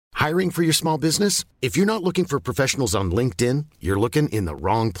Hiring for your small business? If you're not looking for professionals on LinkedIn, you're looking in the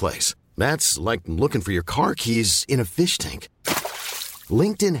wrong place. That's like looking for your car keys in a fish tank.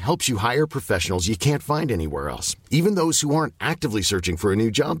 LinkedIn helps you hire professionals you can't find anywhere else, even those who aren't actively searching for a new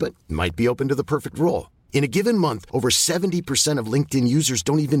job but might be open to the perfect role. In a given month, over 70% of LinkedIn users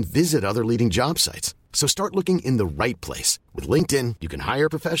don't even visit other leading job sites. So start looking in the right place. With LinkedIn, you can hire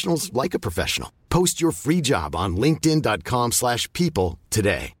professionals like a professional. Post your free job on linkedin.com/people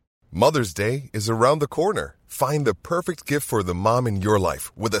today. Mother's Day is around the corner. Find the perfect gift for the mom in your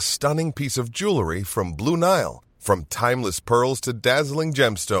life with a stunning piece of jewelry from Blue Nile. From timeless pearls to dazzling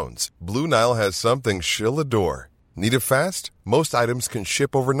gemstones, Blue Nile has something she'll adore. Need it fast? Most items can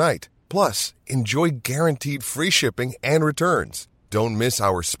ship overnight. Plus, enjoy guaranteed free shipping and returns. Don't miss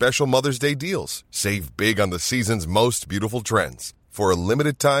our special Mother's Day deals. Save big on the season's most beautiful trends. For a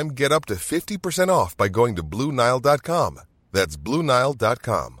limited time, get up to 50% off by going to BlueNile.com. That's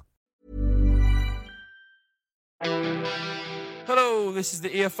BlueNile.com. Hello, this is the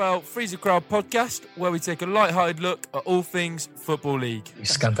EFL Freezer Crowd podcast, where we take a light-hearted look at all things Football League. You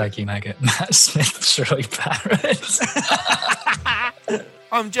scandaggy maggot, Matt Smith, Troy Parrott.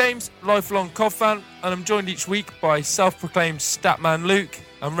 I'm James, lifelong Cov fan, and I'm joined each week by self-proclaimed Statman Luke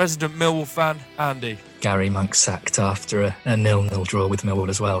and resident Millwall fan Andy. Gary Monk sacked after a 0-0 draw with Millwall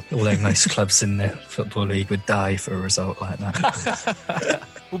as well, although most clubs in the Football League would die for a result like that.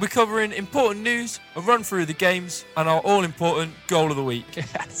 We'll be covering important news, a run through the games, and our all-important goal of the week.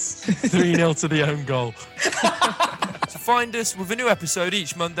 Yes, 3-0 to the own goal. So find us with a new episode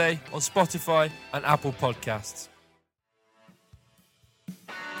each Monday on Spotify and Apple Podcasts.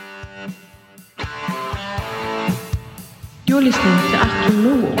 You're listening to Acton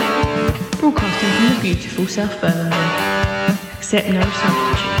Millwall, broadcasting from the beautiful South Birmingham. Accept no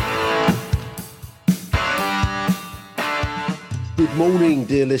substitute. Good morning,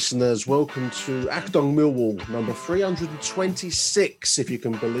 dear listeners. Welcome to Acton Millwall, number 326, if you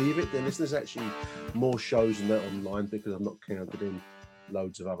can believe it. Then there's actually more shows than that online because I've not counted in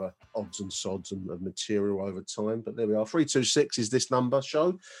loads of other odds and sods and of material over time. But there we are. 326 is this number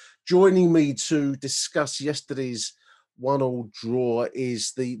show. Joining me to discuss yesterday's 1-1 draw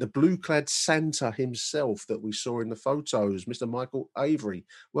is the blue-clad Santa himself that we saw in the photos, Mr. Michael Avery.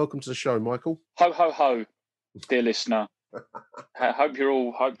 Welcome to the show, Michael. Ho, ho, ho, dear listener. Hope you're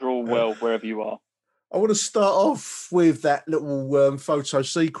all well wherever you are. I want to start off with that little photo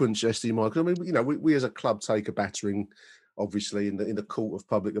sequence yesterday, Michael. I mean, you know, we as a club take a battering, obviously, in the court of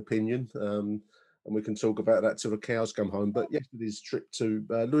public opinion, and we can talk about that till the cows come home. But yesterday's trip to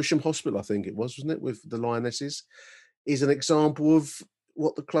Lewisham Hospital, I think it was, wasn't it, with the Lionesses, is an example of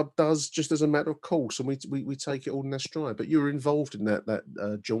what the club does just as a matter of course, and we take it all in their stride. But you were involved in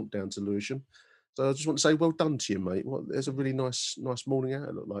that jaunt down to Lewisham. So I just want to say well done to you, mate. There's a really nice morning out,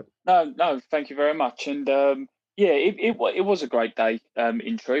 it looked like. No, thank you very much. And it was a great day,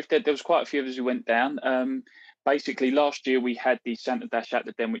 in truth. There was quite a few of us who went down. Basically, last year we had the Santa Dash at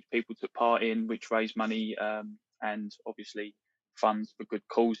the Den, which people took part in, which raised money and obviously funds for good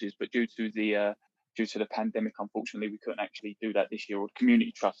causes. But due to the pandemic, unfortunately, we couldn't actually do that this year, or the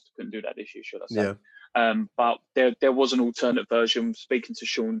Community Trust couldn't do that this year, should I say. Yeah. But there was an alternate version. Speaking to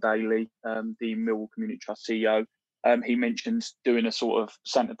Sean Daly, the Millwall Community Trust CEO, he mentioned doing a sort of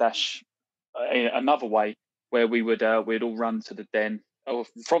Santa Dash another way, where we'd all run to the Den, or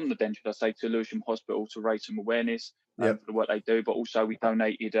from the Den, should I say, to Lewisham Hospital to raise some awareness for the work they do. But also we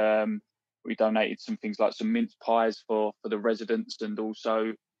donated some things like some mince pies for the residents, and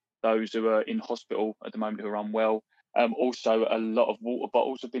also those who are in hospital at the moment who are unwell. Also, a lot of water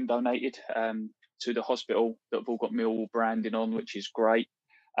bottles have been donated to the hospital that have all got Millwall branding on, which is great,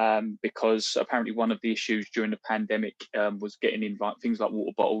 because apparently one of the issues during the pandemic was getting in things like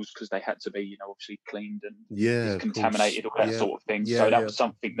water bottles, because they had to be, obviously cleaned and contaminated, all that sort of thing. So that was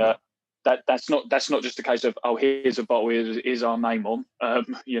something that's not just a case of, oh, here's a bottle, here's our name on.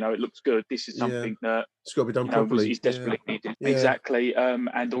 It looks good. This is something that it's got to be done properly. Is desperately needed. Yeah. Exactly.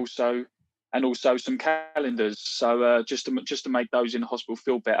 And also some calendars. So just to make those in the hospital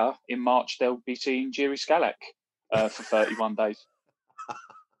feel better, in March they'll be seeing Jiri Skalak for 31 days.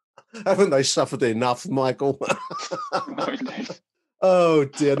 Haven't they suffered enough, Michael? No, indeed. Oh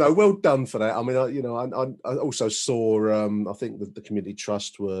dear, no. Well done for that. I mean, I also saw. I think the Community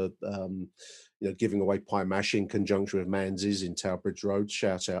Trust were, giving away pie mash in conjunction with Manzies in Tower Bridge Road.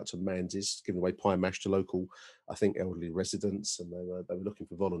 Shout out to Manzies, giving away pie mash to local, I think, elderly residents, and they were looking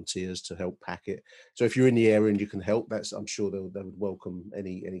for volunteers to help pack it. So if you're in the area and you can help, I'm sure they would welcome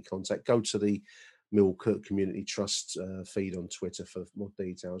any contact. Go to the Millwall Community Trust feed on Twitter for more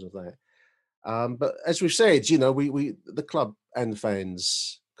details of that. But as we've said, we the club and the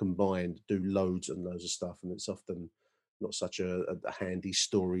fans combined do loads and loads of stuff, and it's often not such a handy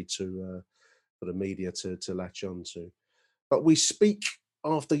story to for the media to latch on to. But we speak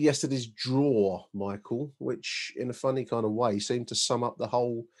after yesterday's draw, Michael, which in a funny kind of way seemed to sum up the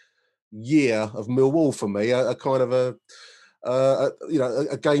whole year of Millwall for me. A kind of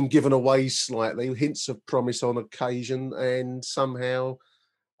a game given away slightly, hints of promise on occasion, and somehow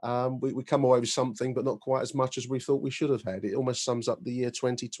we come away with something, but not quite as much as we thought we should have had. It almost sums up the year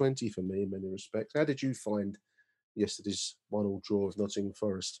 2020 for me in many respects. How did you find yesterday's 1-1 draw with Nottingham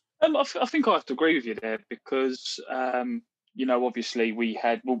Forest? I think I have to agree with you there because, obviously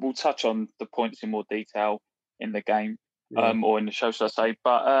we'll touch on the points in more detail in the game or in the show, should I say.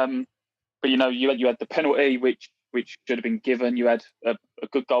 But you had the penalty, which should have been given. You had a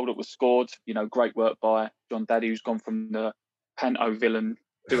good goal that was scored. Great work by John Daddy, who's gone from the panto villain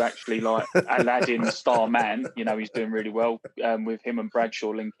to actually like Aladdin star man. He's doing really well with him and Bradshaw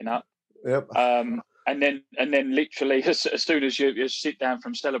linking up. Yep. And then literally as soon as you sit down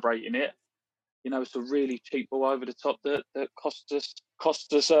from celebrating it, it's a really cheap ball over the top that cost us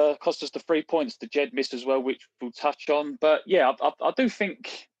the 3 points. The Jed miss as well, which we'll touch on. But yeah, I do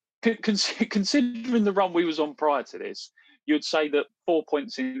think, considering the run we was on prior to this, you'd say that 4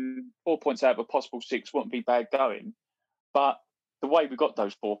 points out of a possible 6 wouldn't be bad going. But the way we got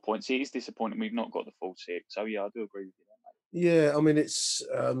those 4 points, it is disappointing we've not got the full 6. So yeah, I do agree with you there, mate. Yeah, I mean, it's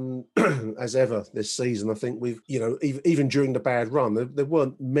as ever this season. I think we've, even during the bad run, there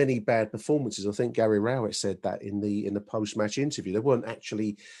weren't many bad performances. I think Gary Rowett said that in the post-match interview. There weren't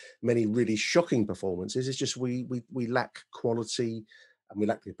actually many really shocking performances. It's just we lack quality and we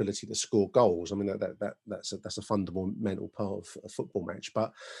lack the ability to score goals. I mean, that's a fundamental part of a football match,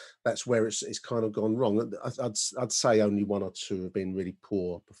 but that's where it's kind of gone wrong. I'd say only 1 or 2 have been really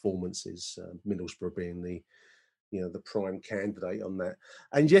poor performances. Middlesbrough being the prime candidate on that.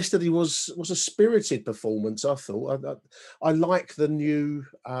 And yesterday was a spirited performance, I thought. I like the new,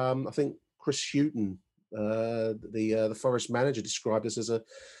 I think Chris Hughton, the Forest manager, described us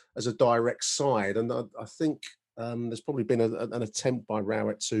as a direct side. And I think there's probably been an attempt by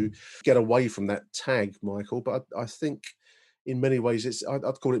Rowett to get away from that tag, Michael. But I think in many ways I'd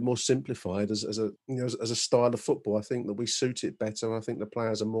call it more simplified as a style of football. I think that we suit it better. I think the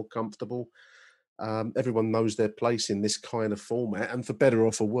players are more comfortable. Everyone knows their place in this kind of format, and for better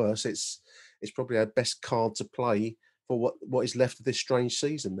or for worse, it's probably our best card to play for what is left of this strange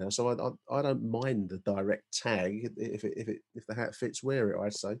season now. So I don't mind the direct tag if the hat fits, wear it.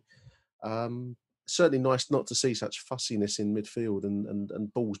 I'd say certainly nice not to see such fussiness in midfield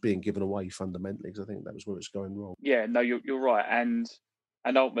and balls being given away fundamentally, because I think that was where it's going wrong. Yeah, no, you're right, and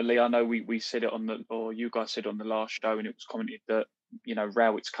ultimately, I know we said it or you guys said it on the last show, and it was commented that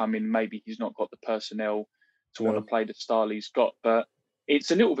Rowett's come in, maybe he's not got the personnel to want to play the style he's got, but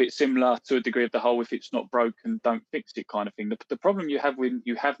it's a little bit similar to a degree of the whole if it's not broken, don't fix it kind of thing. The problem you have when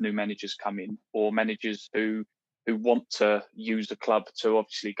you have new managers come in, or managers who want to use the club to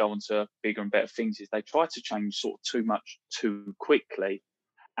obviously go on to bigger and better things, is they try to change sort of too much too quickly.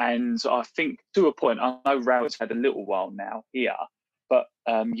 And I think to a point, I know Rowett's had a little while now here, but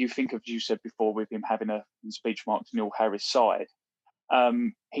you think of, you said before, with him having a, in speech marks, Neil Harris side,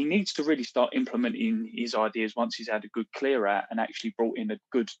 he needs to really start implementing his ideas once he's had a good clear out and actually brought in a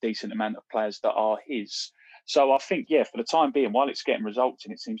good, decent amount of players that are his. So I think, yeah, for the time being, while it's getting results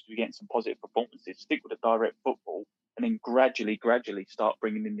and it seems to be getting some positive performances, stick with the direct football and then gradually start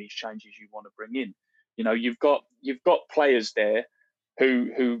bringing in these changes you want to bring in. You've got players there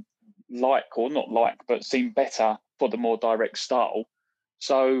who like, or not like, but seem better for the more direct style.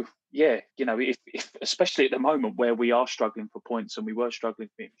 So yeah, if especially at the moment where we are struggling for points and we were struggling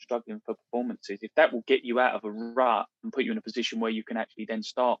for performances, if that will get you out of a rut and put you in a position where you can actually then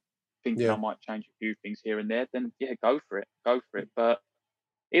start thinking I might change a few things here and there, then yeah, go for it. But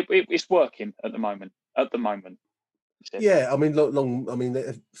it's working at the moment. Yeah, I mean,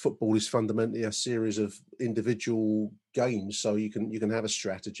 football is fundamentally a series of individual games, so you can have a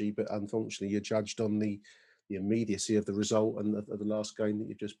strategy, but unfortunately, you're judged on the immediacy of the result and of the last game that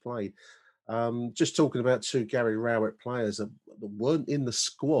you just played. Just talking about 2 Gary Rowett players that weren't in the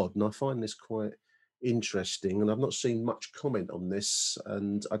squad, and I find this quite interesting, and I've not seen much comment on this,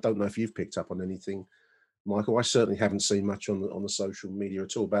 and I don't know if you've picked up on anything, Michael. I certainly haven't seen much on the social media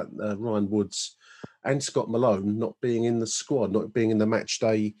at all about Ryan Woods and Scott Malone not being in the squad, not being in the match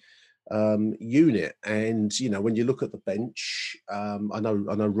day unit. And when you look at the bench, I know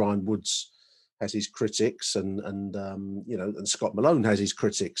Ryan Woods has his critics, and Scott Malone has his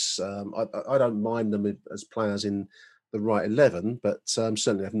critics. I don't mind them as players in the right 11, but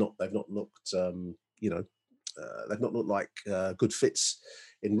certainly they've not looked they've not looked like good fits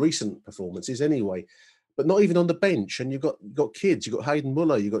in recent performances anyway. But not even on the bench. And you've got kids. You've got Hayden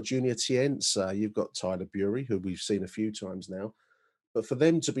Muller. You've got Junior Tienza. You've got Tyler Bury, who we've seen a few times now. But for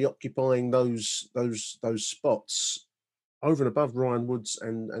them to be occupying those spots over and above Ryan Woods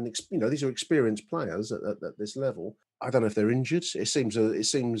and these are experienced players at this level. I don't know if they're injured. It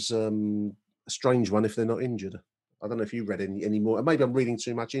seems a strange one if they're not injured. I don't know if you read any more. Maybe I'm reading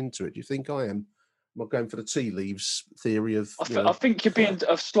too much into it. Do you think I am? Am I going for the tea leaves theory of? I think you're being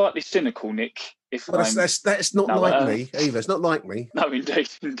slightly cynical, Nick. That's not like me either. It's not like me. No,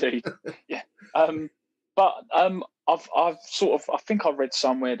 indeed. Yeah. But I've sort of, I think I read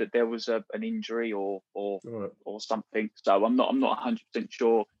somewhere that there was an injury or something. So I'm not 100%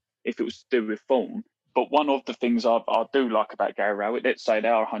 sure if it was to do with form. But one of the things I do like about Gary Rowett, let's say they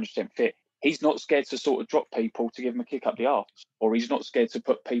are 100% fit, he's not scared to sort of drop people to give them a kick up the arse, or he's not scared to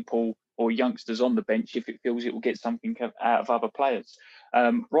put people or youngsters on the bench if it feels it will get something out of other players.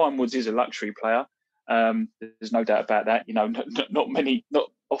 Ryan Woods is a luxury player. There's no doubt about that.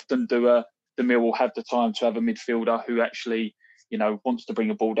 Not often do the Millwall have the time to have a midfielder who actually, wants to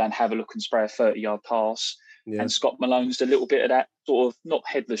bring a ball down, have a look and spray a 30-yard pass. Yeah. And Scott Malone's a little bit of that sort of, not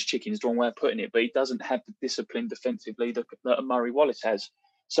headless chicken is the wrong way of putting it, but he doesn't have the discipline defensively that Murray Wallace has.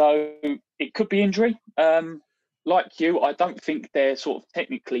 So it could be injury. Like you, I don't think they're sort of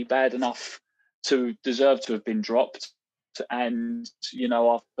technically bad enough to deserve to have been dropped. And,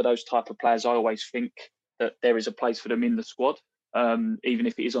 for those type of players, I always think that there is a place for them in the squad. Even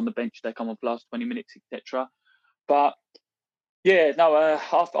if it is on the bench, they come off last 20 minutes, etc. But yeah, no,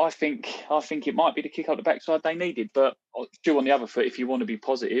 I think it might be the kick up the backside they needed. But still, on the other foot, if you want to be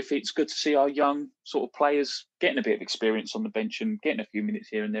positive, it's good to see our young sort of players getting a bit of experience on the bench and getting a few minutes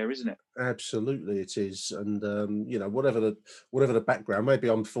here and there, isn't it? Absolutely, it is. And whatever the background, maybe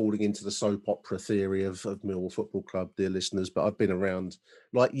I'm falling into the soap opera theory of Millwall Football Club, dear listeners. But I've been around,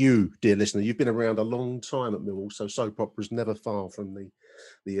 like you, dear listener, you've been around a long time at Millwall, so soap opera's never far from the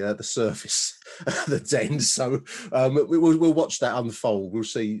surface, the den. So we'll watch that unfold. We'll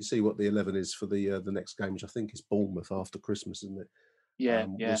see what the 11 is for the next game, which I think is Bournemouth after Christmas, isn't it? Yeah.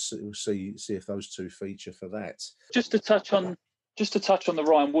 We'll see if those two feature for that. Just to touch on the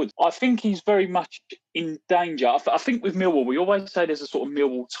Ryan Woods, I think he's very much in danger. I think with Millwall, we always say there's a sort of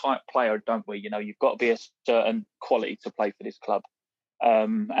Millwall type player, don't we? You've got to be a certain quality to play for this club,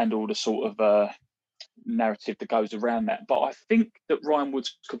 and all the sort of narrative that goes around that. But I think that Ryan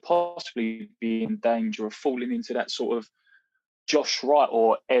Woods could possibly be in danger of falling into that sort of Josh Wright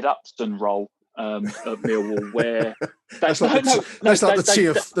or Ed Upson role at Millwall, where that's like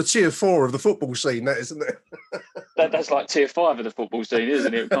the tier 4 of the football scene, that isn't it? That's like tier 5 of the football scene,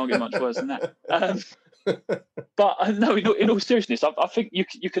 isn't it? It can't get much worse than that. But no, in all seriousness, I think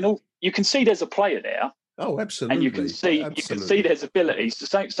you can see there's a player there. Oh, absolutely. And you can see there's abilities.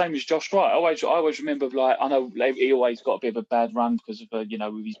 The same as Josh Wright. I always remember, like, I know he always got a bit of a bad run because of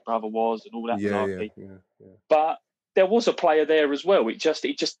who his brother was and all that. Yeah. But there was a player there as well. It just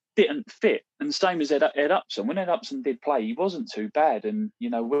didn't fit. And the same as Ed Upson. When Ed Upson did play, he wasn't too bad. And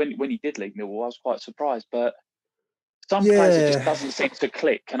when he did leave Millwall, I was quite surprised. But some players, it just doesn't seem to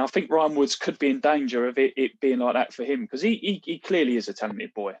click. And I think Ryan Woods could be in danger of it being like that for him, because he clearly is a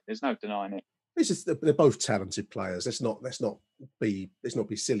talented boy. There's no denying it. They're both talented players. Let's not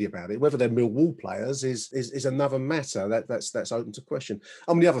be silly about it. Whether they're Millwall players is another matter. That's open to question.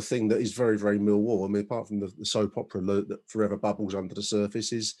 I mean, the other thing that is very, very Millwall, I mean, apart from the soap opera that forever bubbles under the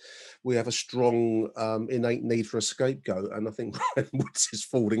surface, is we have a strong innate need for a scapegoat. And I think Ryan Woods is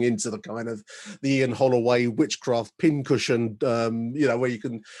falling into the kind of the Ian Holloway witchcraft pincushion, where you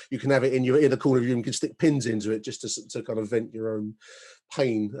can have it in your inner corner of you and you can stick pins into it just to kind of vent your own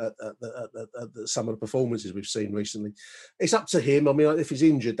pain at some of the performances we've seen recently. It's up to him. I mean, if he's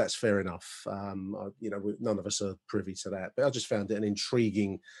injured, that's fair enough. None of us are privy to that. But I just found it an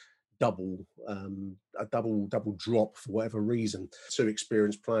intriguing double drop for whatever reason. Two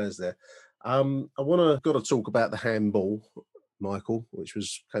experienced players there. Got to talk about the handball, Michael,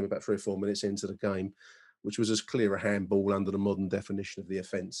 which came about 3 or 4 minutes into the game, which was as clear a handball under the modern definition of the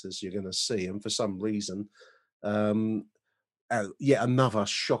offence as you're going to see. And for some reason, yet another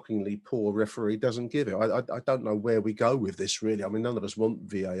shockingly poor referee doesn't give it. I don't know where we go with this, really. I mean, none of us want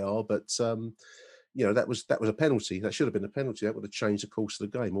VAR, but that was a penalty. That should have been a penalty. That would have changed the course of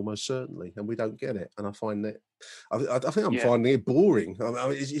the game almost certainly, and we don't get it. And I find that I think I'm finding it boring. I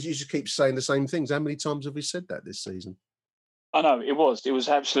mean, you just keep saying the same things. How many times have we said that this season? I know it was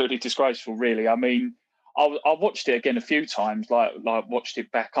absolutely disgraceful, really. I mean, I watched it again a few times, like watched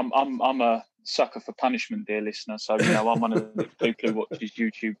it back. I'm a sucker for punishment, dear listener. So I'm one of the people who watches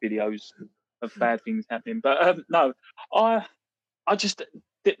YouTube videos of bad things happening. But no, I just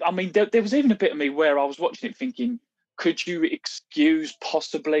I mean, there was even a bit of me where I was watching it thinking, could you excuse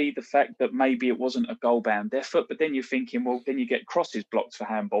possibly the fact that maybe it wasn't a goal-bound effort? But then you're thinking, well, then you get crosses blocked for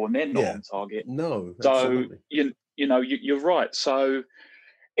handball and they're not on target. No, so absolutely. You're right. So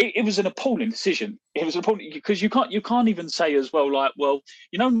it was an appalling decision. It was appalling because you can't even say as well, like, well,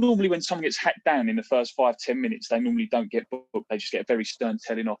 normally when someone gets hacked down in the first 5-10 minutes, they normally don't get booked. They just get a very stern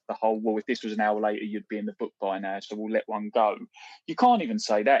telling off the whole, well, if this was an hour later, you'd be in the book by now, so we'll let one go. You can't even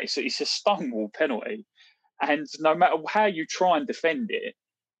say that. It's a stonewall penalty. And no matter how you try and defend it,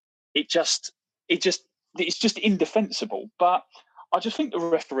 it's just indefensible. But I just think the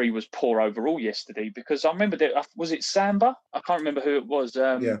referee was poor overall yesterday, because I remember was it Samba? I can't remember who it was.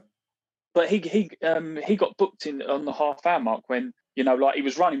 But he got booked in on the half-hour mark when, like, he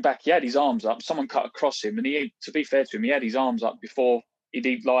was running back, he had his arms up, someone cut across him, and to be fair to him, he had his arms up before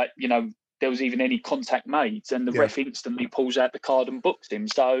there was even any contact made, and the ref instantly pulls out the card and books him.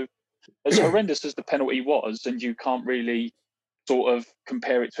 So as horrendous as the penalty was, and you can't really sort of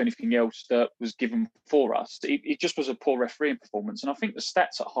compare it to anything else that was given for us, it just was a poor refereeing performance. And I think the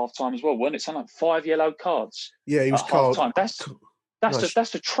stats at half-time as well, weren't it? Something like 5 yellow cards. Yeah, he was at half-time. That's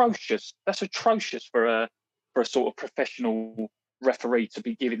atrocious. That's atrocious for a sort of professional referee to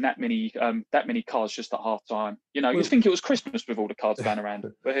be giving that many cards just at half time. You'd think it was Christmas with all the cards going around.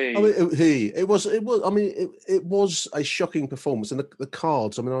 But it was a shocking performance, and the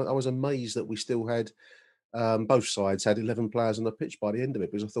cards. I mean, I was amazed that we still had both sides had 11 players on the pitch by the end of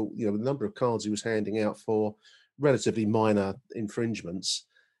it, because I thought the number of cards he was handing out for relatively minor infringements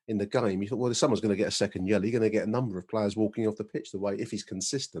in the game, you thought, well, if someone's going to get a second yellow, you're going to get a number of players walking off the pitch the way, if he's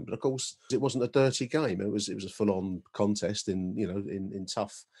consistent. But of course, it wasn't a dirty game. It was a full-on contest in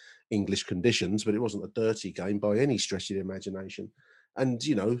tough English conditions, but it wasn't a dirty game by any stretch of the imagination. And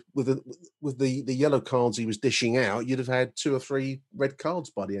with the yellow cards he was dishing out, you'd have had 2 or 3 red cards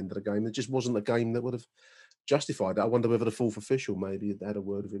by the end of the game. It just wasn't a game that would have justified it. I wonder whether the fourth official maybe had a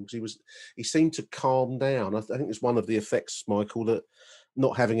word with him, because he seemed to calm down. I think it's one of the effects, Michael, that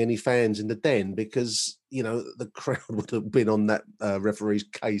not having any fans in the Den, because the crowd would have been on that referee's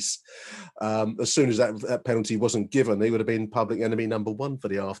case as soon as that penalty wasn't given. He would have been public enemy number 1 for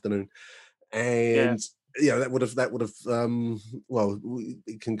the afternoon, and that would have well,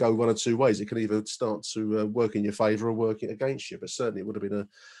 it can go one or two ways. It can either start to work in your favour or work against you. But certainly it would have been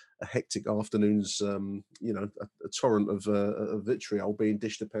a hectic afternoon's a torrent of vitriol being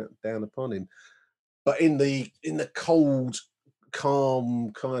dished down upon him. But in the cold,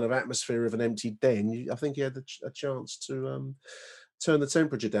 calm kind of atmosphere of an empty Den, I think he had a chance to turn the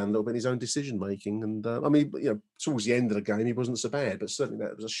temperature down a little bit in his own decision making. And I mean, towards the end of the game, he wasn't so bad, but certainly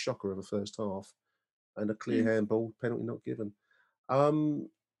that was a shocker of the first half, and a clear handball, penalty not given.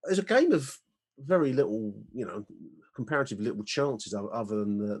 There's a game of very little, comparatively little chances other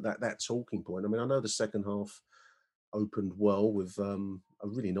than that talking point. I mean, I know the second half opened well with a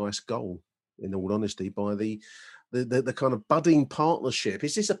really nice goal, in all honesty, by the kind of budding partnership.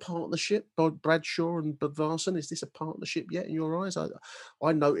 Is this a partnership by Bradshaw and Bodvarsson? Is this a partnership yet in your eyes?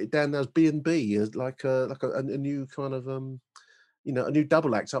 I noted down there as B&B, like a new kind of a new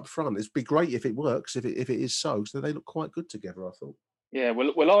double act up front. It'd be great if it works, if it is so they look quite good together, I thought. Yeah,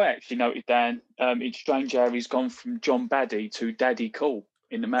 well, I actually noted down it's strange how he's gone from John Baddy to Daddy Cool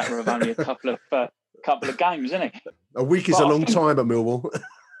in the matter of only a couple of games, isn't it? A week is a long time at Millwall.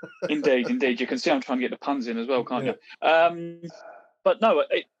 Indeed. You can see I'm trying to get the puns in as well, can't you? But no,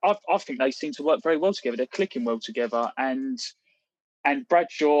 I think they seem to work very well together. They're clicking well together, and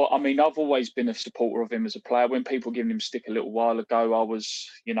Bradshaw. I mean, I've always been a supporter of him as a player. When people were giving him stick a little while ago, I was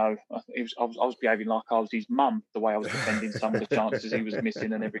behaving like I was his mum, the way I was defending some of the chances he was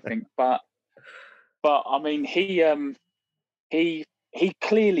missing and everything. But I mean, he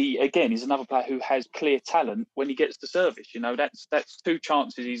clearly, again, is another player who has clear talent when he gets the service. That's 2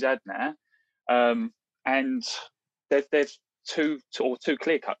 chances he's had now, and there's two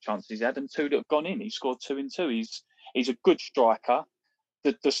clear-cut chances he's had, and 2 that have gone in. He scored 2 in 2. He's a good striker.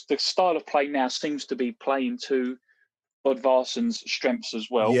 The style of play now seems to be playing to Bodvarsson's strengths as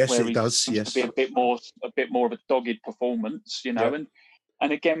well. Yes, where it does. Yes, to be a bit more of a dogged performance. And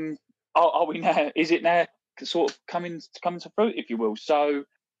again, are we now? Is it now sort of coming to fruit, if you will? So,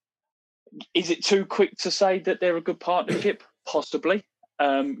 is it too quick to say that they're a good partnership? Possibly.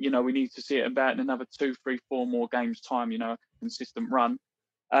 We need to see it about in another 2, 3, 4 more games' time. A consistent run.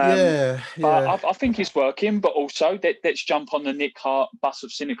 But I think it's working. But also, let's jump on the Nick Hart bus of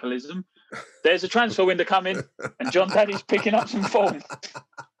cynicalism. There's a transfer window coming, and John Daddy's picking up some form.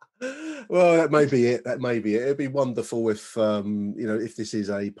 Well, that may be it. It'd be wonderful if if this is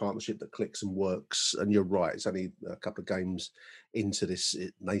a partnership that clicks and works. And you're right, it's only a couple of games into this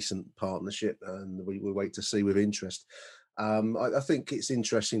nascent partnership, and we wait to see with interest. I think it's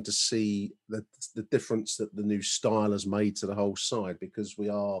interesting to see the difference that the new style has made to the whole side, because we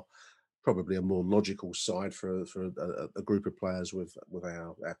are probably a more logical side for a group of players with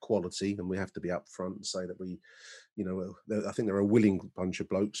our quality, and we have to be upfront and say that we, I think they're a willing bunch of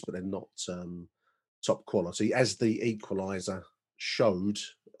blokes, but they're not top quality, as the equaliser showed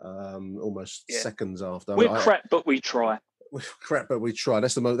almost seconds after. We're crap, but we try. We're crap, but we try.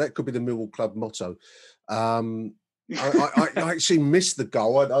 That could be the Millwall Club motto. I actually missed the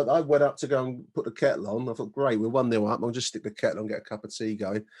goal. I went up to go and put the kettle on. I thought, great, we're 1-0 up. I'll just stick the kettle on, get a cup of tea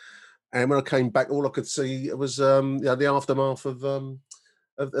going. And when I came back, all I could see was the aftermath of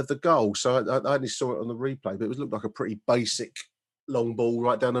the goal. So I only saw it on the replay, but it looked like a pretty basic long ball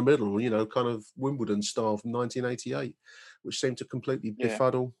right down the middle, kind of Wimbledon style from 1988, which seemed to completely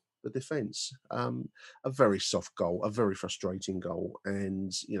befuddle the defence. A very soft goal, a very frustrating goal.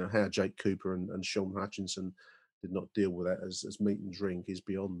 And, how Jake Cooper and Sean Hutchinson did not deal with that as meat and drink is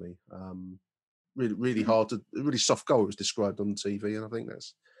beyond me. Really, really really soft goal, it was described on TV, and I think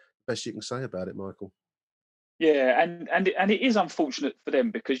that's the best you can say about it, Michael. Yeah, and it is unfortunate for them,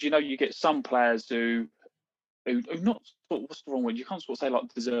 because you get some players who not, what's the wrong word? You can't sort of say like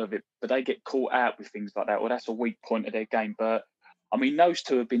deserve it, but they get caught out with things like that, or that's a weak point of their game. But I mean, those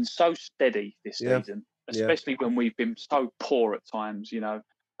two have been so steady this season, especially when we've been so poor at times.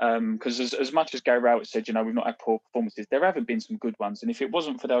 Because as much as Gary Rowett said, we've not had poor performances, there haven't been some good ones. And if it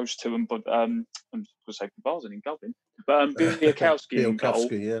wasn't for those two, I'm going to say Barzen in Golding, but Bielkowski in goal,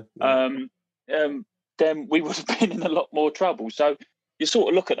 then we would have been in a lot more trouble. So you sort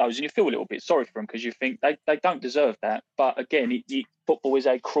of look at those and you feel a little bit sorry for them, because you think they don't deserve that. But again, football is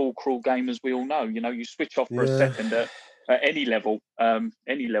a cruel, cruel game, as we all know. You switch off for a second at any level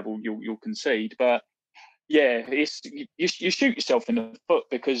you'll concede. But yeah, you shoot yourself in the foot,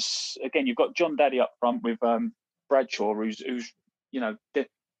 because again, you've got John Daddy up front with Bradshaw, who's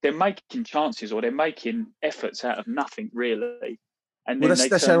they're making chances, or they're making efforts out of nothing really, and then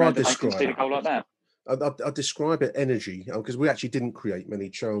that's how I describe a goal like that. I describe it energy, because we actually didn't create many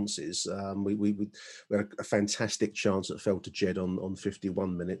chances. We had a fantastic chance that fell to Jed on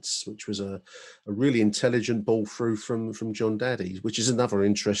 51 minutes, which was a really intelligent ball through from John Daddy, which is another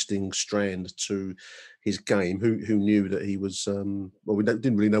interesting strand to his game. Who knew that he was? We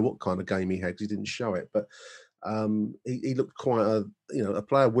didn't really know what kind of game he had, because he didn't show it, but he looked quite a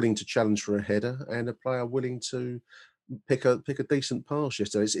player willing to challenge for a header, and a player willing to pick a decent pass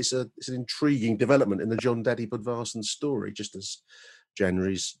yesterday. It's an intriguing development in the John Daddy Budvarsson story, just as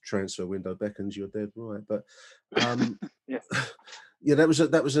January's transfer window beckons. You're dead right, but that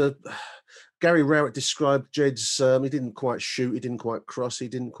was a Gary Rowett described Jed's. He didn't quite shoot, he didn't quite cross, he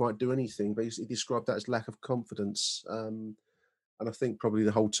didn't quite do anything, but he described that as lack of confidence. And I think probably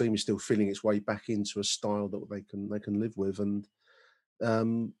the whole team is still feeling its way back into a style that they can live with. And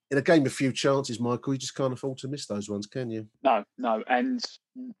in a game of few chances, Michael, you just can't afford to miss those ones, can you? No. And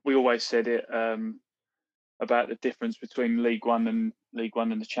we always said it about the difference between League One and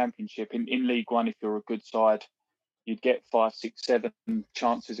the Championship. In League One, if you're a good side, you'd get 5, 6, 7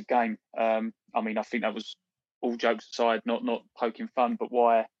 chances a game. I think that was, all jokes aside, not poking fun, but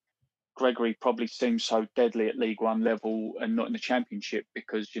why Gregory probably seems so deadly at League One level and not in the Championship,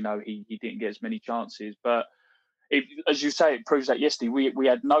 because he didn't get as many chances. But as you say, it proves that yesterday we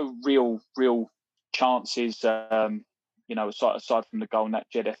had no real chances. Aside from the goal and that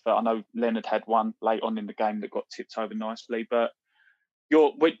Jed effort. I know Leonard had one late on in the game that got tipped over nicely. But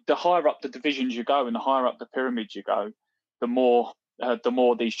the higher up the divisions you go and the higher up the pyramid you go, the more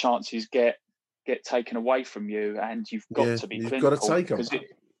these chances get taken away from you, and you've got to be clinical. You've got to take them.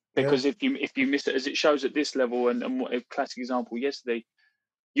 Because if you miss it, as it shows at this level, and what a classic example yesterday,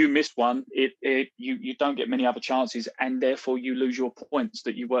 you missed one, you don't get many other chances, and therefore you lose your points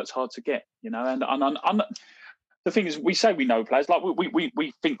that you worked hard to get. And the thing is, we say we know players, like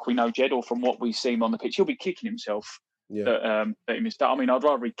we think we know Jed, or from what we see him on the pitch, he'll be kicking himself that he missed that. I'd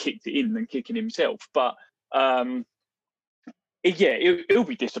rather he kicked it in than kicking himself, but he'll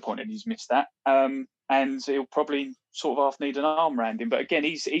be disappointed he's missed that, and he'll probably sort of half need an arm around him. But again,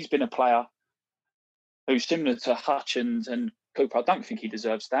 he's been a player who's similar to Hutch and Cooper. I don't think he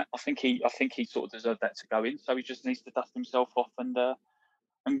deserves that. I think he sort of deserved that to go in. So he just needs to dust himself off and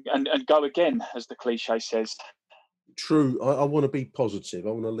go again, as the cliche says. True. I want to be positive.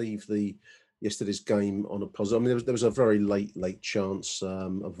 I want to leave yesterday's game on a positive. There was a very late chance,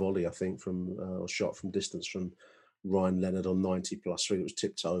 a volley, I think, from a shot from distance from Ryan Leonard on 90+3. It was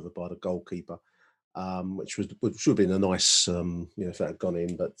tipped over by the goalkeeper, which should have been a nice, if that had gone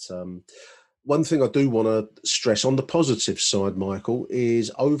in. But one thing I do want to stress on the positive side, Michael,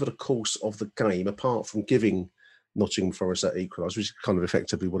 is over the course of the game, apart from giving Nottingham Forest that equalised, which is kind of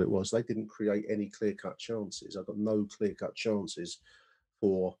effectively what it was, they didn't create any clear-cut chances. I got no clear-cut chances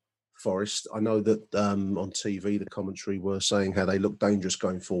for Forest. I know that on TV, the commentary were saying how they look dangerous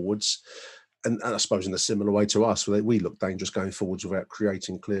going forwards. And I suppose in a similar way to us, we look dangerous going forwards without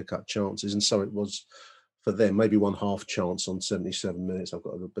creating clear-cut chances. And so it was for them, maybe one half chance on 77 minutes. I've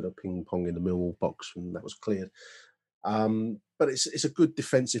got a bit of ping-pong in the Millwall box and that was cleared. But it's a good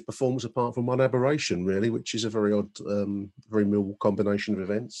defensive performance apart from one aberration, really, which is a very odd, very Millwall combination of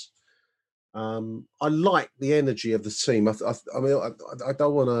events. I like the energy of the team. I mean, I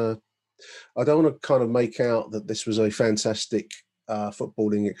don't want to kind of make out that this was a fantastic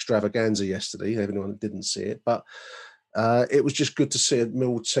footballing extravaganza yesterday. Anyone didn't see it, but it was just good to see a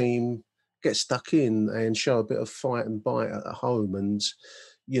Mill team get stuck in and show a bit of fight and bite at home. And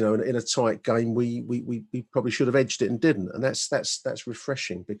in a tight game, we probably should have edged it and didn't. And that's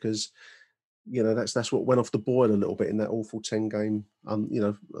refreshing because that's what went off the boil a little bit in that awful 10-game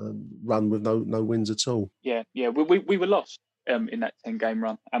run with no wins at all. Yeah, we were lost in that 10-game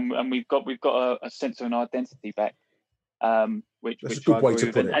run, and we've got a sense of an identity back. Which that's a good way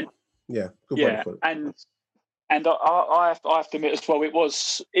to put it. Good way to put it. And I have to admit as well, it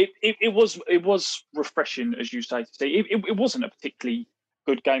was refreshing, as you say, to see. It wasn't a particularly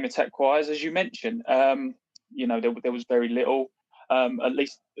good game attack-wise, as you mentioned. There was very little. At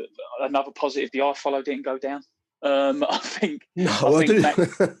least another positive, the iFollow didn't go down. I think. One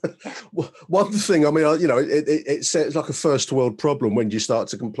thing, I mean, it's like a first world problem when you start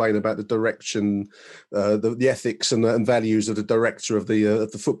to complain about the direction, the ethics and values of the director of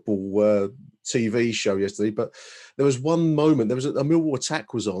the football TV show yesterday. But there was one moment, there was a Millwall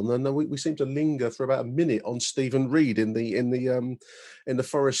attack was on, and we seemed to linger for about a minute on Stephen Reid in the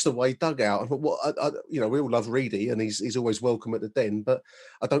Forest away dugout. We all love Reedy, and he's always welcome at the Den, but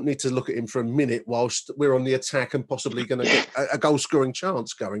I don't need to look at him for a minute whilst we're on the attack and possibly going to get a goal scoring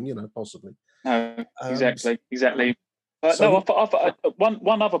chance going. Possibly. No, exactly. But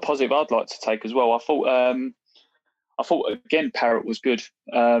one other positive I'd like to take as well. I thought again Parrott was good.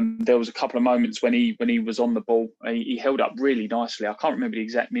 There was a couple of moments when he was on the ball. He held up really nicely. I can't remember the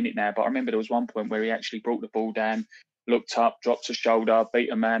exact minute now, but I remember there was one point where he actually brought the ball down, looked up, dropped a shoulder,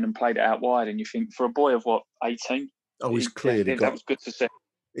 beat a man, and played it out wide. And you think, for a boy of 18? Oh, he's clearly got. That was good to see.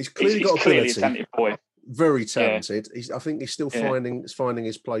 He's clearly got clearly ability. A talented boy. Very talented. Yeah. I think he's still finding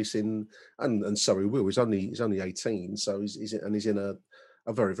his place in, and so he will. He's only 18, so he's in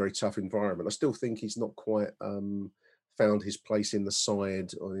a very, very tough environment. I still think he's not quite found his place in the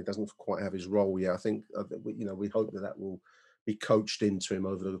side, or he doesn't quite have his role yet. I think we hope that will be coached into him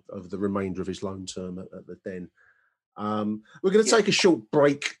over the remainder of his loan term at the Den. We're going to take a short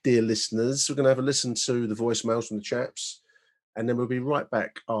break, dear listeners. We're going to have a listen to the voicemails from the chaps, and then we'll be right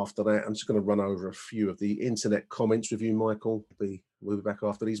back after that. I'm just going to run over a few of the internet comments with you, Michael. We'll be back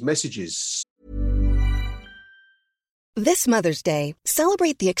after these messages. This Mother's Day,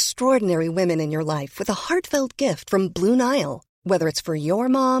 celebrate the extraordinary women in your life with a heartfelt gift from Blue Nile. Whether it's for your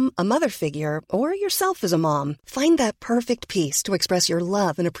mom, a mother figure, or yourself as a mom, find that perfect piece to express your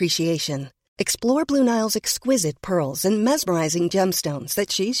love and appreciation. Explore Blue Nile's exquisite pearls and mesmerizing gemstones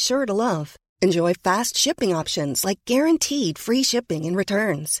that she's sure to love. Enjoy fast shipping options like guaranteed free shipping and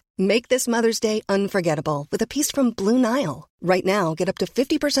returns. Make this Mother's Day unforgettable with a piece from Blue Nile. Right now, get up to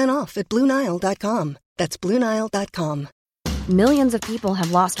 50% off at BlueNile.com. That's BlueNile.com. Millions of people have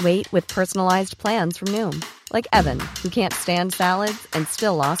lost weight with personalized plans from Noom. Like Evan, who can't stand salads and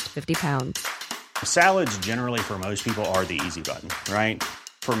still lost 50 pounds. Salads generally for most people are the easy button, right?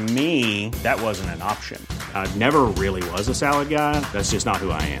 For me, that wasn't an option. I never really was a salad guy. That's just not who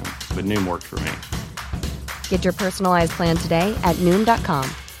I am. But Noom worked for me. Get your personalized plan today at Noom.com.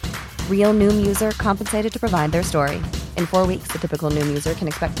 Real Noom user compensated to provide their story. In 4 weeks, the typical Noom user can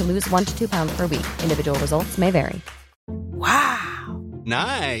expect to lose 1 to 2 pounds per week. Individual results may vary. Wow.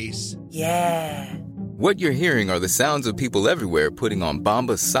 Nice. Yeah. What you're hearing are the sounds of people everywhere putting on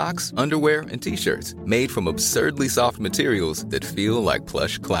Bombas socks, underwear, and T-shirts made from absurdly soft materials that feel like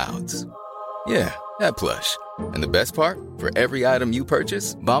plush clouds. Yeah, that plush. And the best part? For every item you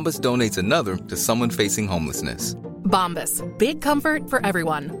purchase, Bombas donates another to someone facing homelessness. Bombas. Big comfort for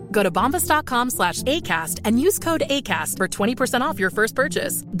everyone. Go to bombas.com/ACAST and use code ACAST for 20% off your first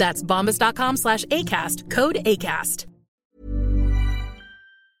purchase. That's bombas.com/ACAST. Code ACAST.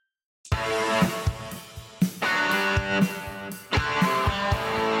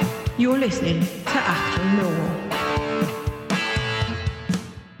 You're listening to After Millwall.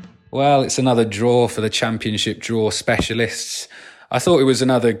 Well, it's another draw for the Championship draw specialists. I thought it was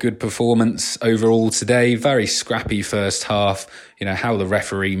another good performance overall today. Very scrappy first half. You know, how the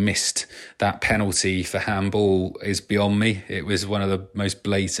referee missed that penalty for handball is beyond me. It was one of the most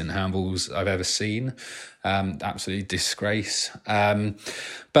blatant handballs I've ever seen. Absolutely disgrace.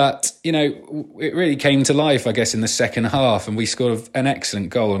 But, you know, it really came to life, I guess, in the second half, and we scored an excellent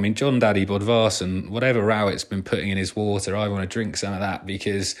goal. I mean, John Daddy Bodvarsson, whatever Rowett's been putting in his water, I want to drink some of that,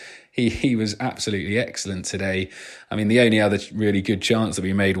 because he was absolutely excellent today. I mean, the only other really good chance that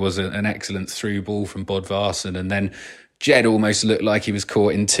we made was an excellent through ball from Bodvarsson, and then Jed almost looked like he was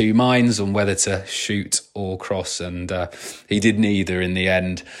caught in two minds on whether to shoot or cross, and he did neither in the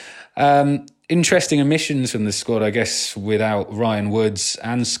end. Interesting omissions from the squad, I guess, without Ryan Woods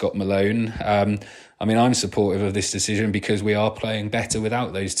and Scott Malone. I mean, I'm supportive of this decision because we are playing better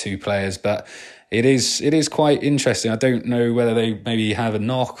without those two players, but it is quite interesting. I don't know whether they maybe have a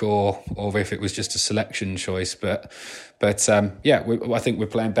knock or if it was just a selection choice, but yeah, I think we're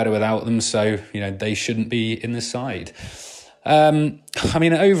playing better without them, so you know they shouldn't be in the side. I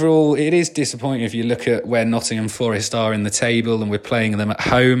mean, overall, it is disappointing if you look at where Nottingham Forest are in the table and we're playing them at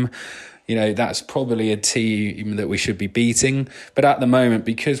home. You know, that's probably a team that we should be beating. But at the moment,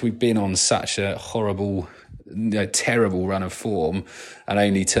 because we've been on such a horrible, terrible run of form and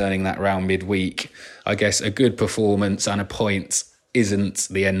only turning that round midweek, I guess a good performance and a point isn't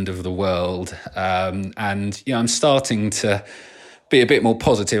the end of the world. And, you know, I'm starting to be a bit more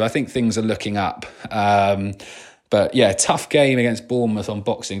positive. I think things are looking up. But yeah, tough game against Bournemouth on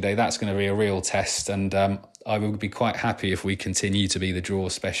Boxing Day. That's going to be a real test. And I would be quite happy if we continue to be the draw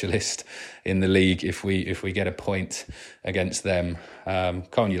specialist in the league if we get a point against them.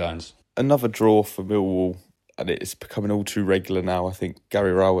 Can't you, Lions? Another draw for Millwall, and it's becoming all too regular now. I think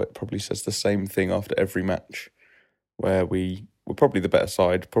Gary Rowett probably says the same thing after every match, where we were probably the better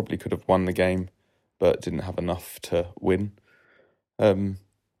side, probably could have won the game, but didn't have enough to win.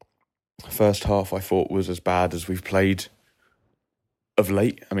 First half I thought was as bad as we've played of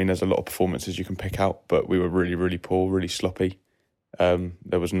late. I mean, there's a lot of performances you can pick out, but we were really, really poor, really sloppy.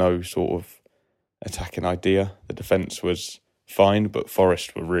 There was no sort of attacking idea. The defence was fine, but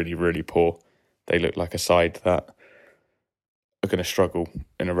Forest were really, really poor. They look like a side that are going to struggle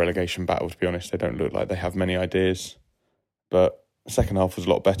in a relegation battle, to be honest. They don't look like they have many ideas. But the second half was a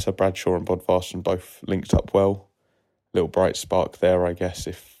lot better. Bradshaw and Bodvarsson both linked up well. Little bright spark there, I guess,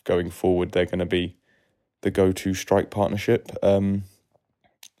 if going forward they're going to be the go-to strike partnership. I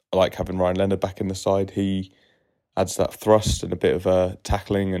like having Ryan Leonard back in the side. He adds that thrust and a bit of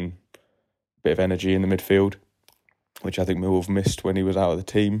tackling and a bit of energy in the midfield, which I think Millwall have missed when he was out of the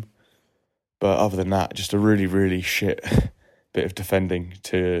team. But other than that, just a really, really shit bit of defending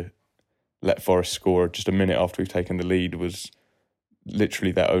to let Forest score just a minute after we've taken the lead was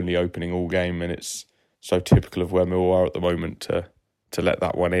literally their only opening all game, and it's so typical of where Millwall are at the moment to let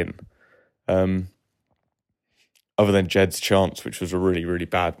that one in. Other than Jed's chance, which was a really, really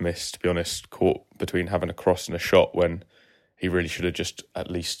bad miss, to be honest, caught between having a cross and a shot when he really should have just at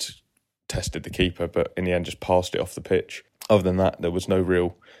least tested the keeper, but in the end just passed it off the pitch. Other than that, there was no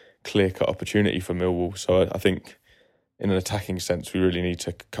real clear-cut opportunity for Millwall. So I think in an attacking sense, we really need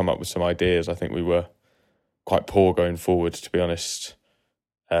to come up with some ideas. I think we were quite poor going forward, to be honest,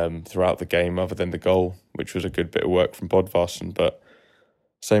 throughout the game, other than the goal, which was a good bit of work from Bodvarsson, but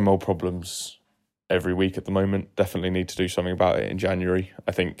same old problems every week at the moment. Definitely need to do something about it in January.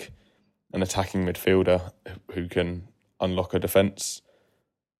 I think an attacking midfielder who can unlock a defence,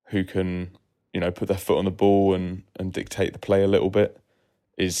 who can, put their foot on the ball and dictate the play a little bit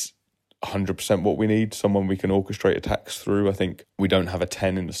is 100% what we need. Someone we can orchestrate attacks through. I think we don't have a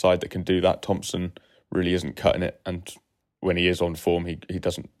 10 in the side that can do that. Thompson really isn't cutting it, and when he is on form, he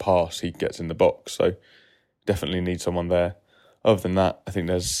doesn't pass, he gets in the box. So definitely need someone there. Other than that, I think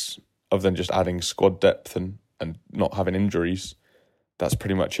other than just adding squad depth and not having injuries, that's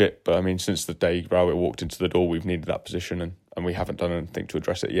pretty much it. But I mean, since the day Rowett walked into the door, we've needed that position and we haven't done anything to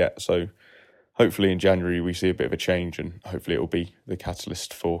address it yet. So hopefully in January we see a bit of a change, and hopefully it will be the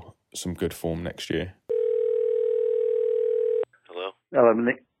catalyst for some good form next year. Hello,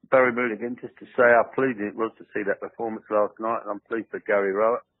 Nick. Barry Moon again. Just to say how pleasing it was to see that performance last night, and I'm pleased for Gary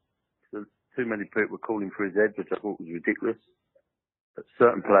Rowett. Too many people were calling for his head, which I thought was ridiculous. But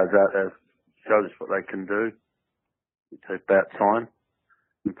certain players out there showed us what they can do. It takes about time.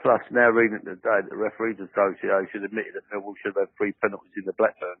 And plus, now reading it today, the Referees Association admitted that Millwall should have had 3 penalties in the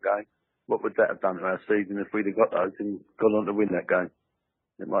Blackburn game. What would that have done to our season if we'd have got those and gone on to win that game?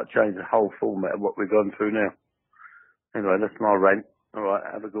 It might change the whole format of what we've gone through now. Anyway, that's my rant. All right,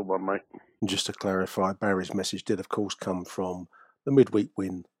 have a good one, mate. Just to clarify, Barry's message did, of course, come from the midweek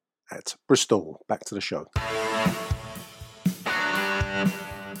win at Bristol. Back to the show.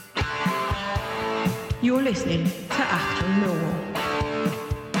 You're listening to After Millwall.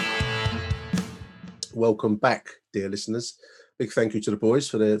 Welcome back, dear listeners. Big thank you to the boys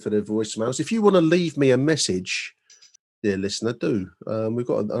for their voicemails. If you want to leave me a message, dear listener, do. We've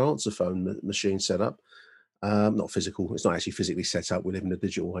got an answer phone machine set up. Not physical. It's not actually physically set up. We live in a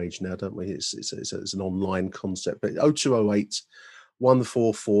digital age now, don't we? It's an online concept. But 0208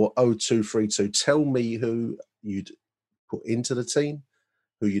 144 0232. Tell me who you'd put into the team,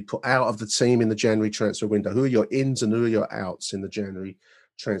 who you'd put out of the team in the January transfer window, who are your ins and who are your outs in the January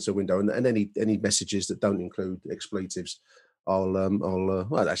transfer window, and any messages that don't include expletives.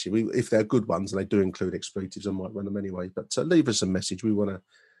 Well, actually, if they're good ones and they do include expletives, I might run them anyway. But leave us a message. We want to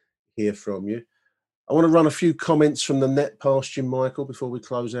hear from you. I want to run a few comments from the net past you, Michael, before we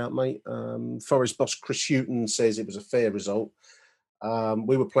close out, mate. Forest boss Chris Houghton says it was a fair result.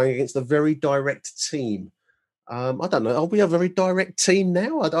 We were playing against a very direct team. I don't know. Are we a very direct team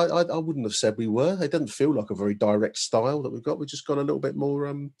now? I wouldn't have said we were. It doesn't feel like a very direct style that we've got. We've just got a little bit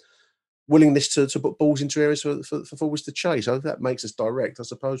more willingness to put balls into areas for forwards to chase. So if that makes us direct, I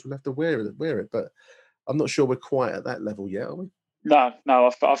suppose we'll have to wear it. But I'm not sure we're quite at that level yet, are we? No.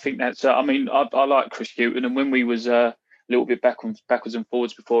 I think that's. I like Chris Houghton, and when we was a little bit backwards and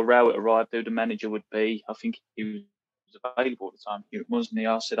forwards before Rowett arrived, who the manager would be, I think he was available at the time. Wasn't he?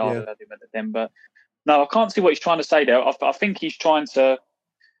 I said I had him at the then, but no, I can't see what he's trying to say there. I think he's trying to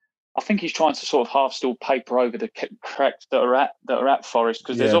sort of half still paper over the cracks that are at Forest,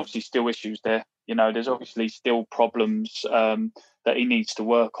 because there's obviously still issues there. There's obviously still problems that he needs to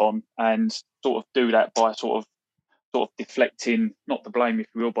work on, and sort of do that by sort of deflecting, not the blame, if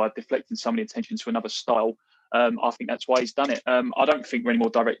you will, by deflecting some of the attention to another style. I think that's why he's done it. I don't think we're any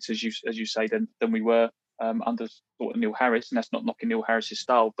more direct, as you say, than we were under sort of Neil Harris, and that's not knocking Neil Harris's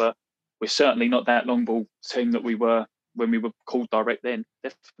style, but we're certainly not that long ball team that we were when we were called direct then.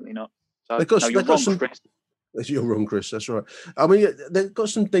 Definitely not. So you're wrong, Chris. You're wrong, Chris. That's right. I mean, they've got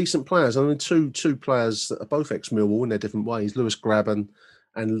some decent players. I mean, two players that are both ex-Millwall in their different ways. Lewis Grabban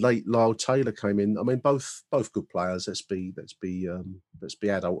and late Lyle Taylor came in. I mean, both good players. Let's be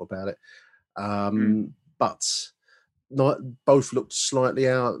adult about it. But not both looked slightly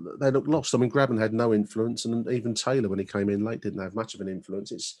out. They looked lost. I mean, Grabban had no influence, and even Taylor, when he came in late, didn't have much of an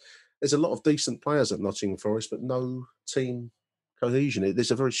influence. There's a lot of decent players at Nottingham Forest, but no team cohesion.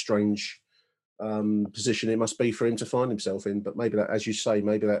 It's a very strange position it must be for him to find himself in. But maybe that, as you say,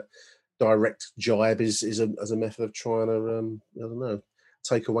 maybe that direct jibe is as a method of trying to, I don't know,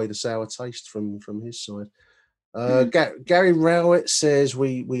 take away the sour taste from his side. Gary Rowett says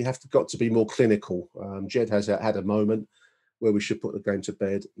we have got to be more clinical. Jed has had a moment where we should put the game to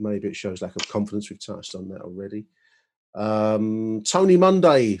bed. Maybe it shows lack of confidence. We've touched on that already. Tony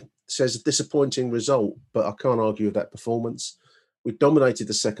Monday says a disappointing result, but I can't argue with that performance. We dominated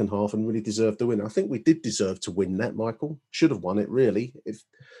the second half and really deserved the win. I think we did deserve to win that, Michael. Should have won it, really. If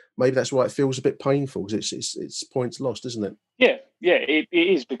maybe that's why it feels a bit painful, because it's points lost, isn't it? Yeah, it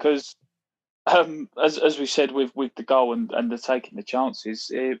is, because as we said with the goal and the taking the chances,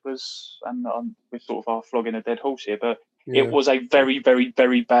 it was, and we're sort of flogging a dead horse here, but it was a very, very,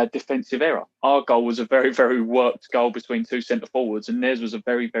 very bad defensive error. Our goal was a very, very worked goal between two centre forwards, and theirs was a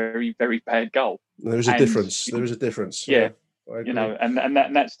very, very, very bad goal. There was a difference. There was a difference. Yeah.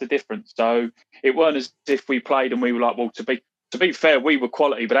 And that's the difference. So it weren't as if we played and we were like, well, to be fair, we were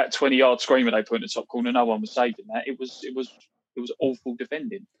quality, but that 20-yard screamer they put in the top corner, no one was saving that. It was awful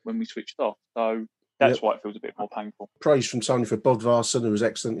defending when we switched off. So that's why it feels a bit more painful. Praise from Tony for Bodvarsson, who was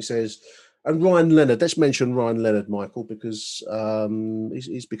excellent. He says, and Ryan Leonard. Let's mention Ryan Leonard, Michael, because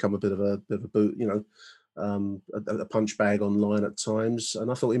he's become a bit of a boot, a punch bag online at times.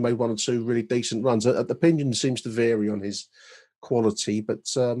 And I thought he made one or two really decent runs. The opinion seems to vary on his quality, but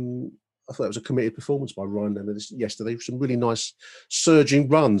I thought it was a committed performance by Ryan Leonard yesterday. Some really nice surging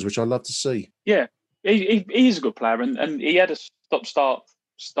runs, which I love to see. Yeah, he is a good player, and he had a start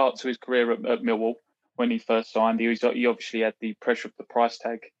to his career at Millwall when he first signed. He obviously had the pressure of the price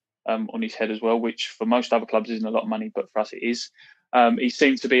tag on his head as well, which for most other clubs isn't a lot of money, but for us it is. He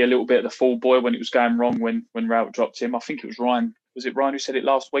seemed to be a little bit of the fall boy when it was going wrong when Rowett dropped him. I think it was Ryan. Was it Ryan who said it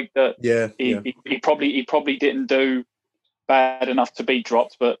last week that he probably didn't do bad enough to be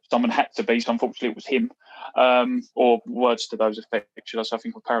dropped, but someone had to be. So unfortunately, it was him, or words to those effects. I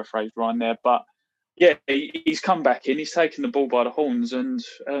think I paraphrased Ryan there, but yeah, he's come back in. He's taken the ball by the horns, and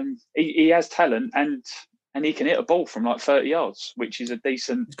he has talent, and he can hit a ball from like 30 yards, which is a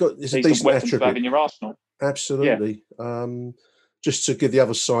decent weapon to have in your arsenal. Absolutely. Yeah. Just to give the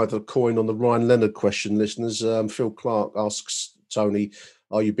other side of the coin on the Ryan Leonard question, listeners, Phil Clark asks Tony,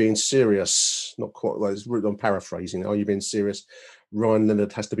 are you being serious? Not quite, I'm paraphrasing. Are you being serious? Ryan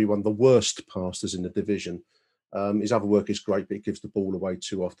Leonard has to be one of the worst passers in the division. His other work is great, but he gives the ball away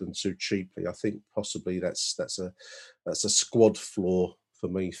too often, too cheaply. I think possibly that's a squad flaw for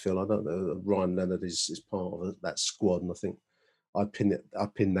me, Phil. I don't know. Ryan Leonard is part of that squad, and I think I pin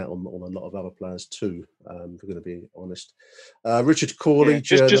that on a lot of other players too. If we're going to be honest, Richard Corley,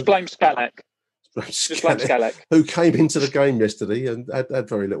 just blame Scalek. Just blame Scalek, who came into the game yesterday and had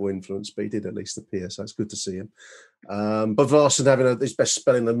very little influence, but he did at least appear, so it's good to see him. But Varson having his best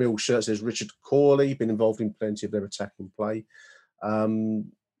spell in the Mill shirt says Richard Corley, been involved in plenty of their attacking play.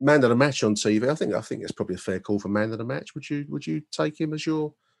 Man of the match on TV. I think it's probably a fair call for man of the match. Would you take him as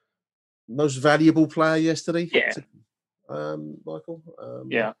your most valuable player yesterday? Yeah. Michael?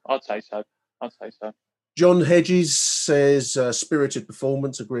 Yeah, I'd say so. John Hedges says spirited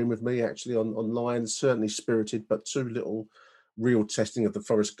performance, agreeing with me actually online. Certainly spirited, but too little real testing of the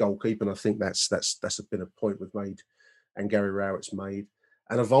Forest goalkeeper. And I think that's been a point we've made and Gary Rowett's made.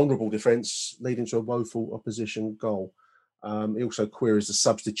 And a vulnerable defence leading to a woeful opposition goal. He also queries the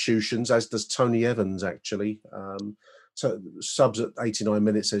substitutions, as does Tony Evans actually. So subs at 89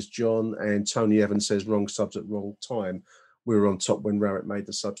 minutes, says John, and Tony Evans says wrong subs at wrong time. We were on top when Rowett made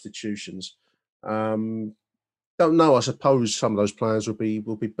the substitutions. Don't know. I suppose some of those players will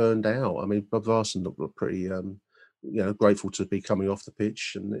be burned out. I mean, Bob Varson looked pretty, grateful to be coming off the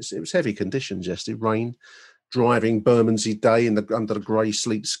pitch, and it was heavy conditions yesterday. Rain, driving Bermondsey Day under the grey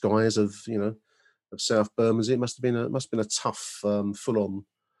sleet skies of South Bermondsey. It must have been a tough, full-on,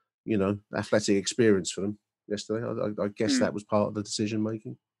 athletic experience for them yesterday. I guess that was part of the decision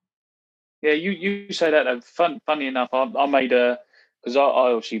making. Yeah, you say that. Funny enough, I made because I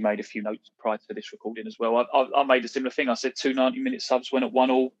obviously made a few notes prior to this recording as well. I made a similar thing. I said 2 90-minute subs when at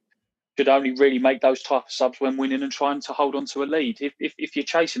 1-1 should only really make those type of subs when winning and trying to hold on to a lead. If you're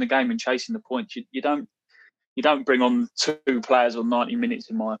chasing the game and chasing the points, you don't bring on 2 players on 90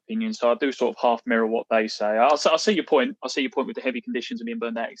 minutes, in my opinion. So I do sort of half mirror what they say. I see your point. I see your point with the heavy conditions and being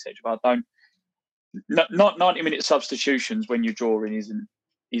burned out, etc. But I don't. Not 90-minute substitutions when you're drawing isn't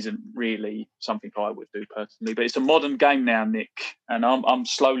really something I would do personally. But it's a modern game now, Nick, and I'm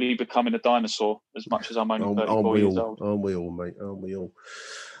slowly becoming a dinosaur as much as I'm only 34 years old. Aren't we all, mate? Aren't we all?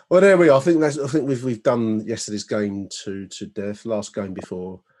 Well, there we are. I think we've done yesterday's game to death. Last game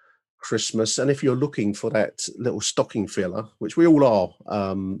before Christmas, and if you're looking for that little stocking filler, which we all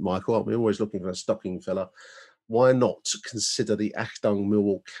are, Michael, aren't we? Always looking for a stocking filler. Why not consider the Achtung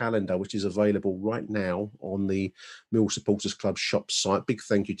Millwall calendar, which is available right now on the Mill Supporters Club shop site. Big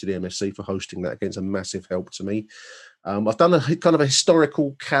thank you to the MSC for hosting that. Again, it's a massive help to me. I've done a kind of a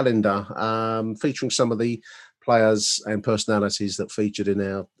historical calendar featuring some of the players and personalities that featured in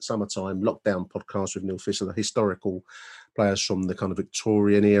our summertime lockdown podcast with Neil Fisher, the historical players from the kind of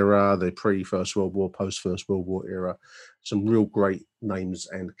Victorian era, the pre-First World War, post-First World War era. Some real great names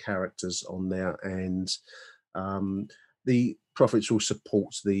and characters on there. And the profits will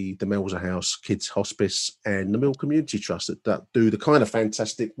support the Melzer House Kids Hospice and the Mill Community Trust that do the kind of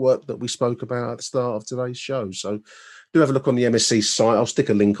fantastic work that we spoke about at the start of today's show. So do have a look on the MSC site. I'll stick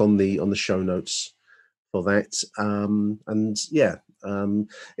a link on the show notes for that.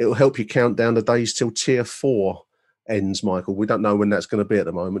 It will help you count down the days till Tier 4 ends, Michael. We don't know when that's going to be at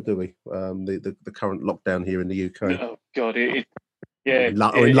the moment, do we? The current lockdown here in the UK. Oh God, in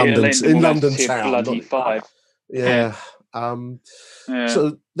London town. Bloody 5. Yeah.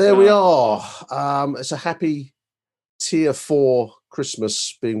 So there we are. It's a happy Tier 4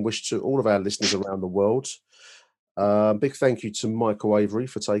 Christmas being wished to all of our listeners around the world. Big thank you to Michael Avery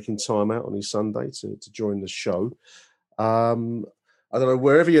for taking time out on his Sunday to join the show. I don't know,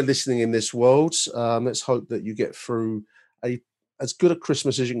 wherever you're listening in this world, let's hope that you get through as good a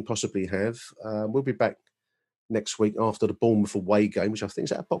Christmas as you can possibly have. We'll be back next week after the Bournemouth away game, which I think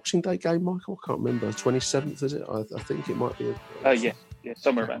is that a Boxing Day game, Michael? I can't remember. 27th, is it? I think it might be. Yeah,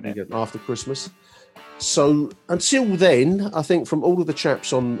 somewhere around there. After Christmas. So until then, I think from all of the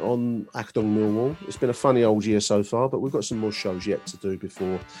chaps on Achtung Millwall, it's been a funny old year so far, but we've got some more shows yet to do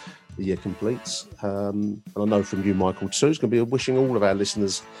before the year completes. And I know from you, Michael, too, it's going to be wishing all of our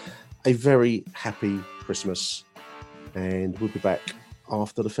listeners a very happy Christmas. And we'll be back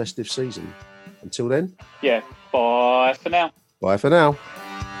after the festive season. Until then. Yeah, bye for now. Bye for now.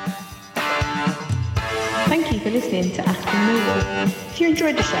 Thank you for listening to Achtung Millwall. If you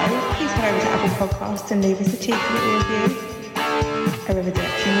enjoyed the show, please head over to Apple Podcasts and leave us a cheeky little review.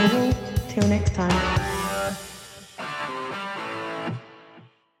 Arrivederci Millwall. Till next time.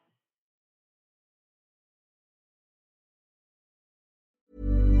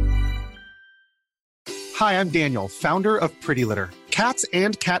 Hi, I'm Daniel, founder of Pretty Litter. Cats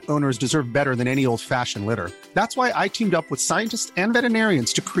and cat owners deserve better than any old-fashioned litter. That's why I teamed up with scientists and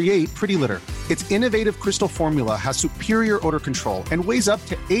veterinarians to create Pretty Litter. Its innovative crystal formula has superior odor control and weighs up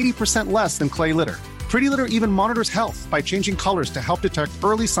to 80% less than clay litter. Pretty Litter even monitors health by changing colors to help detect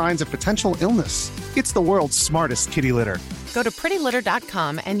early signs of potential illness. It's the world's smartest kitty litter. Go to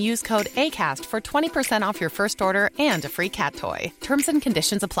prettylitter.com and use code ACAST for 20% off your first order and a free cat toy. Terms and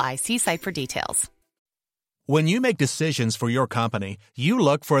conditions apply. See site for details. When you make decisions for your company, you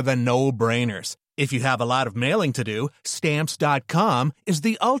look for the no-brainers. If you have a lot of mailing to do, Stamps.com is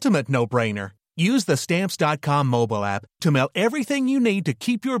the ultimate no-brainer. Use the Stamps.com mobile app to mail everything you need to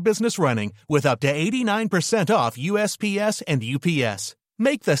keep your business running with up to 89% off USPS and UPS.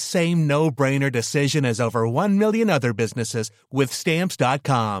 Make the same no-brainer decision as over 1 million other businesses with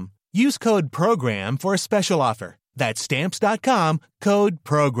Stamps.com. Use code PROGRAM for a special offer. That's Stamps.com, code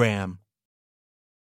PROGRAM.